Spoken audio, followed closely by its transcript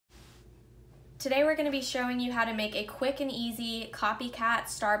Today we're going to be showing you how to make a quick and easy copycat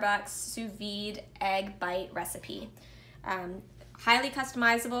Starbucks sous vide egg bite recipe. Highly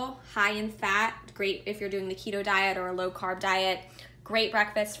customizable, high in fat, great if you're doing the keto diet or a low carb diet, great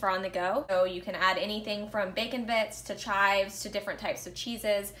breakfast for on the go. So you can add anything from bacon bits to chives to different types of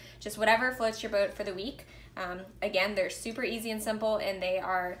cheeses, just whatever floats your boat for the week. Again, they're super easy and simple, and they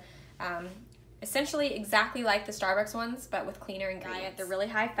are essentially exactly like the Starbucks ones, but with cleaner ingredients. They're really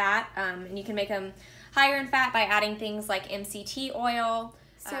high fat, and you can make them higher in fat by adding things like MCT oil.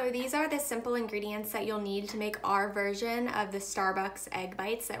 So these are the simple ingredients that you'll need to make our version of the Starbucks egg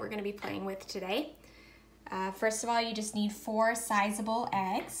bites that we're going to be playing with today. First of all, you just need 4 sizable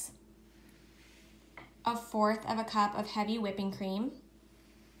eggs, 1/4 cup of heavy whipping cream,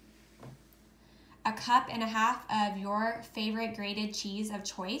 1.5 cups of your favorite grated cheese of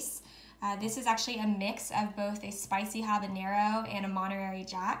choice. This is actually a mix of both a spicy habanero and a Monterey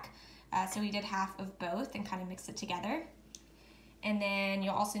Jack. So we did half of both and kind of mixed it together. And then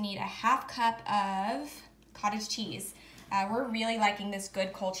you'll also need 1/2 cup of cottage cheese. We're really liking this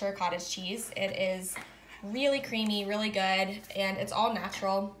Good Culture cottage cheese. It is really creamy, really good, and it's all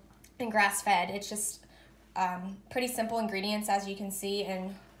natural and grass-fed. It's just pretty simple ingredients, as you can see,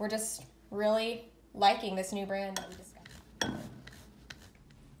 and we're just really liking this new brand that we discovered.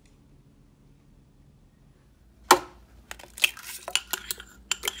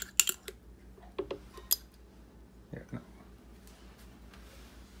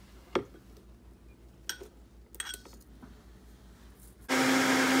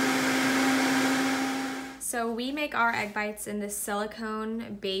 So we make our egg bites in this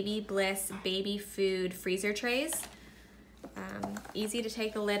silicone Baby Bliss baby food freezer trays. Easy to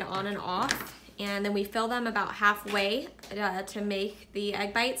take the lid on and off, and then we fill them about halfway to make the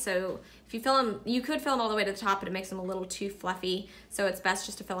egg bite. So if you fill them, you could fill them all the way to the top, but it makes them a little too fluffy, so it's best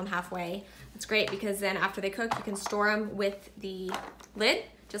just to fill them halfway. It's great because then after they cook, you can store them with the lid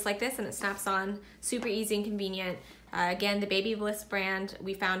just like this, and it snaps on. Super easy and convenient. Again, the Baby Bliss brand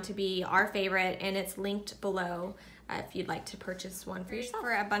we found to be our favorite, and it's linked below if you'd like to purchase one for yourself.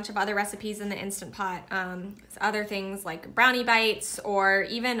 For a bunch of other recipes in the Instant Pot, other things like brownie bites, or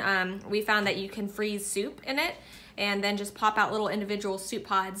even we found that you can freeze soup in it and then just pop out little individual soup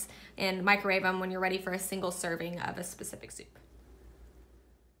pods and microwave them when you're ready for a single serving of a specific soup.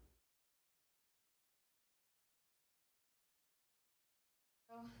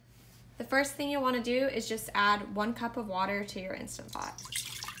 The first thing you'll want to do is just add 1 cup of water to your Instant Pot.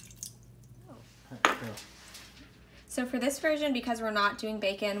 So for this version, because we're not doing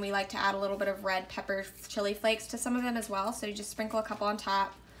bacon, we like to add a little bit of red pepper chili flakes to some of them as well. So you just sprinkle a couple on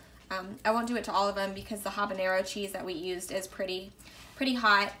top. I won't do it to all of them because the habanero cheese that we used is pretty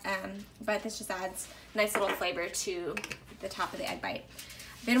hot, but this just adds nice little flavor to the top of the egg bite.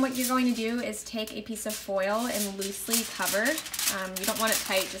 Then what you're going to do is take a piece of foil and loosely cover. You don't want it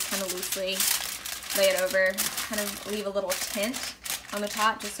tight, just kind of loosely lay it over, kind of leave a little tint on the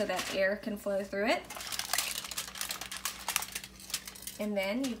top just so that air can flow through it. And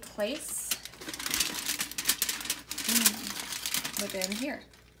then you place within here.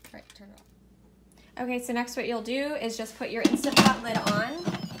 All right, turn it off. Okay, so next what you'll do is just put your Instant Pot lid on.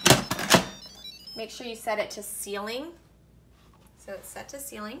 Make sure you set it to sealing. So it's set to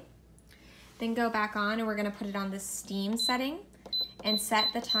sealing. Then go back on, and we're gonna put it on the steam setting and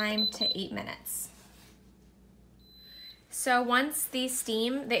set the time to 8 minutes. So once the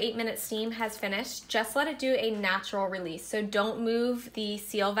 8-minute steam has finished, just let it do a natural release. So don't move the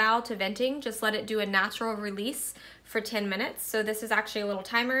seal valve to venting, just let it do a natural release for 10 minutes. So this is actually a little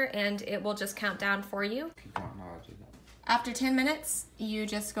timer, and it will just count down for you. After 10 minutes, you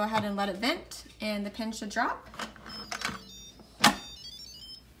just go ahead and let it vent, and the pin should drop.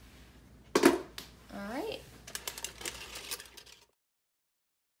 All right.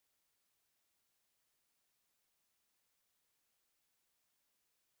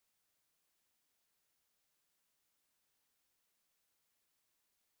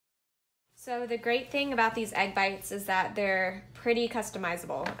 So the great thing about these egg bites is that they're pretty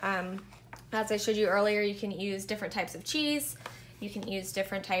customizable. As I showed you earlier, you can use different types of cheese. You can use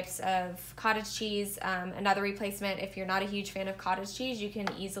different types of cottage cheese. Another replacement, if you're not a huge fan of cottage cheese, you can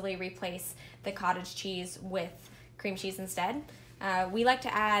easily replace the cottage cheese with cream cheese instead. We like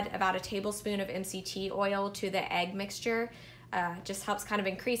to add about 1 tablespoon of MCT oil to the egg mixture. Just helps kind of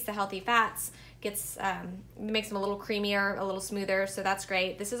increase the healthy fats, makes them a little creamier, a little smoother, so that's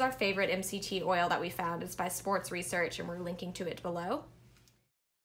great. This is our favorite MCT oil that we found. It's by Sports Research, and we're linking to it below.